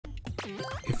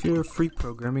If your free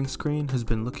programming screen has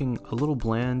been looking a little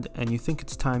bland and you think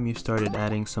it's time you started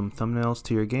adding some thumbnails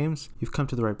to your games, you've come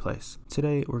to the right place.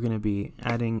 Today we're going to be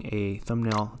adding a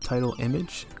thumbnail title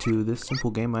image to this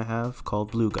simple game I have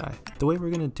called Blue Guy. The way we're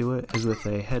going to do it is with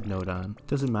a head nodon.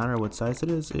 Doesn't matter what size it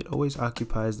is, it always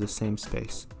occupies the same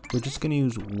space. We're just going to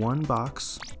use one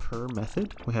box per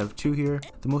method. We have two here.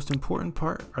 The most important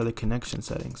part are the connection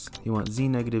settings. You want Z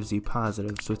negative, Z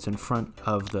positive, so it's in front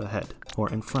of the head or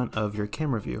in front of your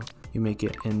camera view. You make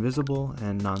it invisible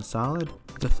and non-solid.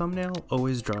 The thumbnail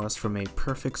always draws from a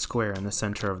perfect square in the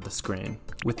center of the screen.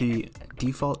 With the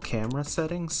default camera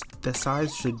settings, the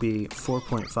size should be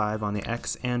 4.5 on the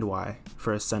X and Y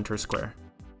for a center square.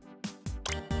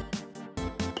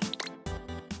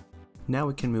 Now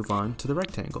we can move on to the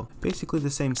rectangle. Basically the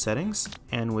same settings,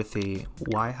 and with the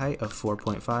Y height of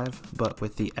 4.5, but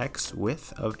with the X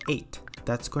width of 8.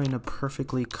 That's going to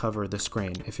perfectly cover the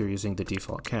screen if you're using the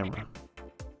default camera.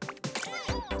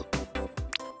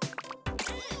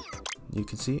 You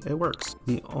can see it works.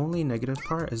 The only negative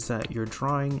part is that your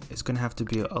drawing is going to have to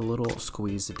be a little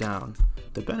squeezed down.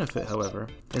 The benefit, however,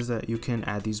 is that you can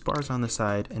add these bars on the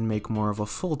side and make more of a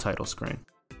full title screen.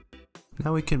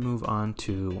 Now we can move on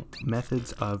to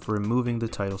methods of removing the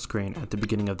title screen at the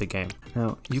beginning of the game.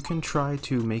 Now you can try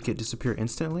to make it disappear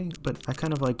instantly, but I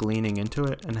kind of like leaning into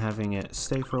it and having it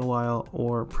stay for a while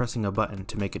or pressing a button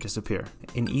to make it disappear.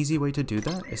 An easy way to do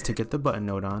that is to get the button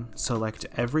nodon, select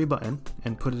every button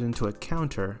and put it into a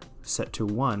counter set to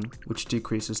 1, which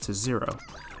decreases to 0.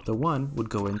 The 1 would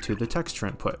go into the texture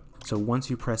input. So once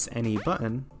you press any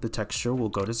button, the texture will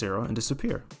go to 0 and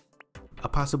disappear. A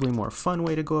possibly more fun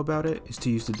way to go about it is to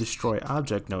use the destroy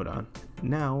object nodon.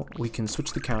 Now we can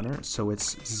switch the counter so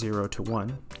it's 0 to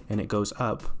 1 and it goes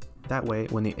up. That way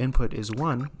when the input is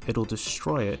 1, it'll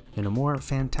destroy it in a more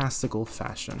fantastical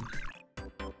fashion.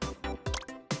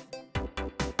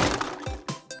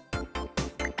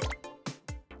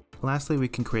 Lastly, we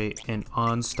can create an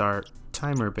on-start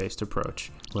timer-based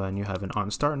approach. When you have an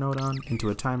on-start nodon into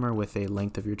a timer with a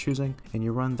length of your choosing, and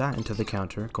you run that into the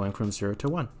counter going from 0 to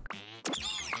 1.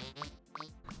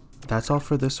 That's all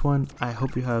for this one. I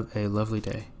hope you have a lovely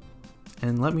day.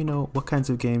 And let me know what kinds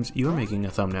of games you're making a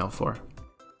thumbnail for.